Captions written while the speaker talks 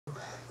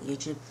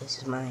YouTube, this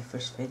is my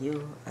first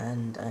video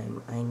and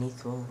I'm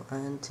Inethro,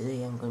 and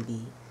today I'm going to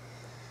be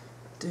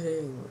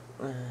doing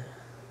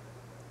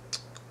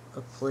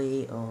a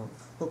play of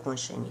Pokemon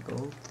Shiny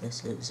Gold.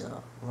 This is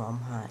a ROM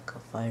hack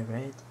of Fire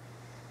Red.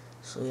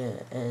 So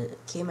yeah, it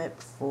came out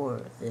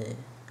before the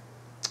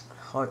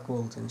Heart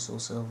Gold and Soul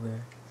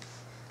Silver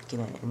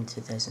came out in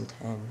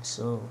 2010,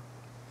 so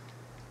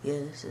yeah,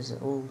 this is an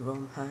old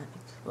ROM hack,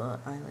 but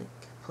I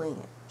like playing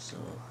it, so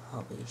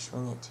I'll be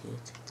showing it to you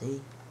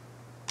today.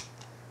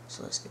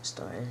 So let's get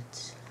started.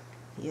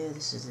 Yeah,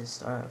 this is the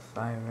start of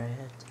Fire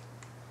Red.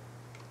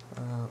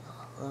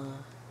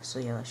 So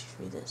yeah, let's just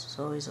read this. As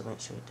always, I'll make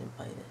sure you didn't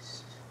buy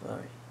this.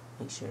 Sorry,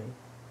 make sure.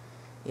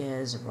 Yeah,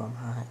 it's a ROM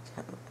hack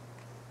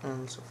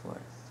and so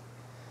forth.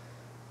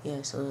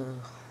 Yeah, so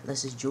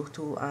this is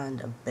Johto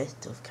and a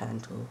bit of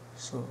Kanto,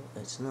 so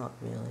it's not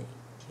really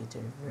due to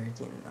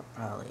Viridian or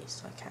Raleigh,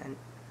 so I can't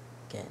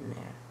get in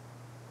there.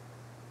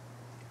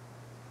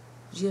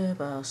 Yeah,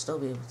 but I'll still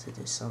be able to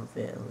do some of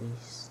it at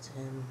least.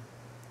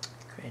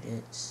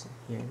 Credits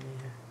here and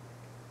there.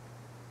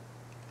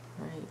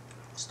 Right,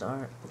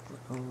 start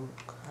Pokemon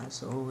Oak,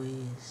 as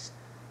always.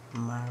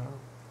 Marrow,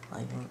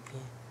 I think,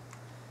 yeah.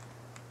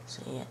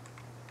 So yeah,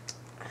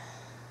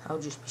 I'll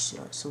just be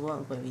sure. So what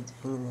I'm going to be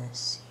doing in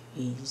this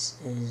series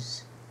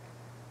is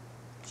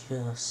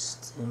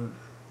just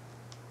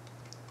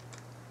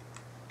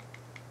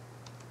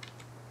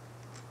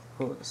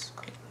oh, this is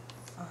quite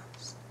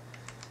fast.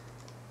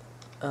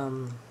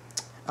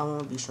 I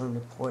won't be showing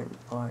the important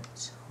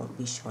parts. I won't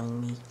be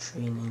showing me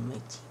training my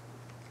team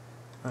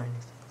or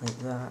anything like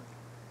that.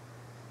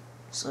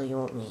 So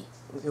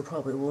you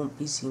probably won't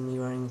be seeing me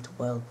running into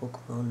wild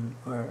Pokemon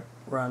or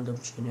random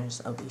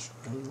trainers. I'll be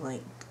showing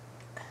like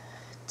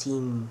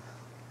team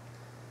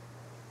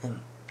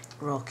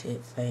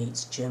rocket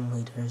fights, gym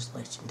leaders,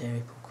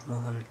 legendary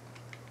Pokemon.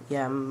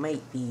 Yeah, I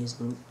might be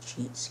using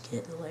cheats to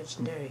get the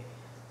legendary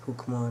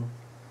Pokemon.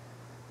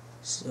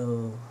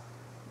 So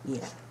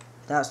yeah,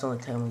 that's the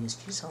only time I use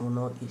cheats. I will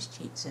not use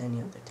cheats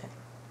any other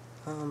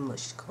time.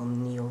 Let's just call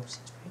him Neo, it's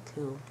very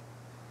cool.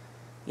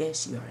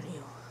 Yes, you are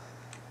Neo.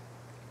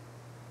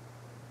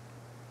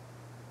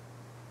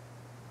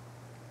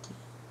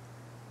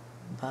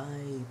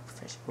 By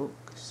Professor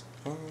Oaks,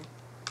 yeah.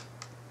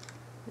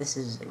 This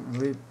is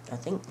I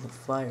think the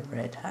Fire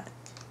Red hack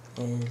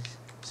is,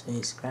 so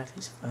it's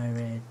graphics Fire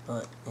Red,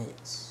 but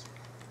it's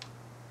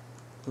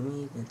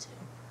immediate.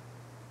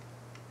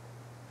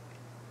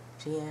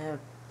 So yeah,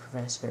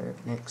 Professor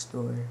next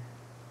door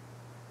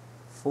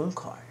phone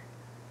card.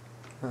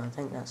 I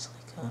think that's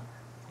like a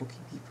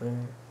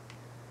Pokebeeper.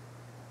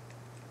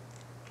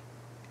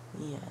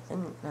 Yeah, I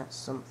think that's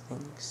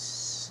something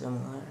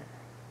similar.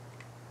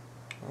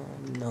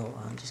 No,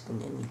 I'm just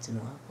gonna need to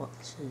know what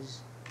this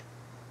is.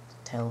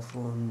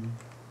 Telephone,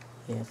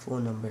 yeah,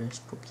 phone number is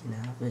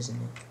Pokenav,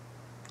 isn't it?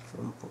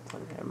 From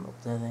Pokemon Emerald,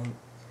 I think.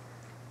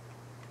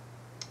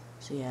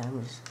 So yeah,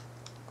 I'm just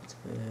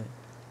going to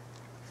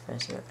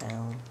Professor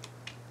L.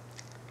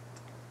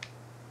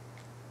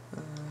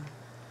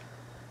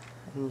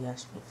 And you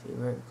asked me if you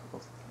were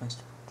called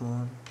Mr.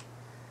 Pokemon.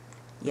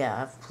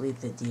 Yeah, I've played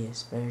the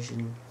DS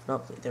version,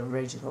 not played the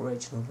original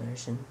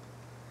version.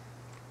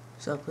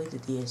 So I played the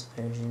DS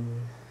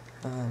version,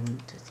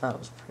 and that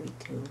was pretty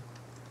cool,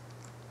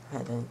 I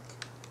think.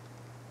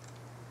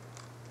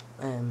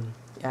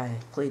 Yeah, I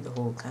played the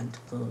whole Kanto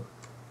though,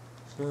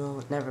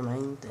 so never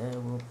mind,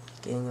 we'll be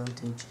getting on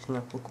to choosing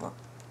our Pokemon.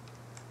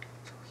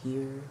 So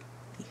here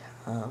we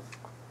have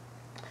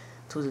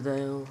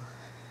Totodile,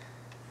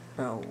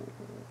 no,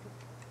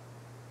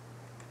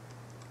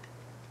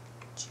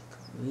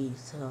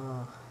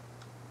 Chikorita,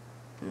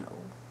 no.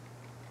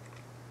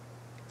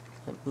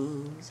 That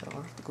means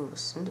I'll have to go with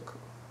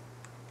Cyndaquil.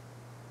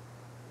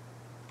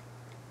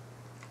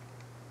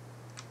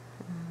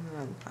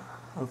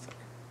 I'm fine.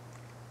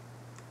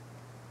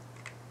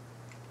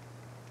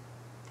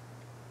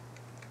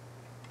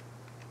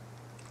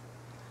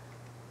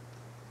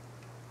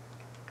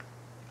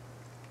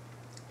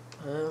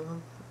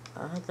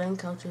 I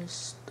think I'll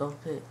just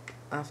stop it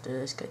after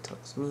this guy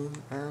talks to me,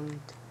 and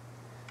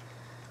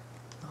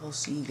I'll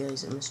see you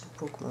guys at Mr.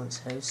 Pokemon's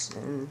house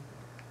in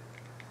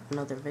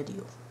another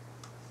video.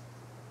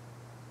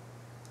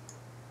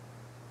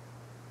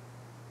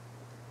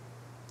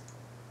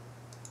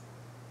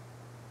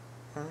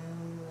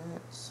 And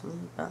that's me.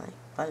 Bye.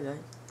 Bye,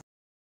 guys.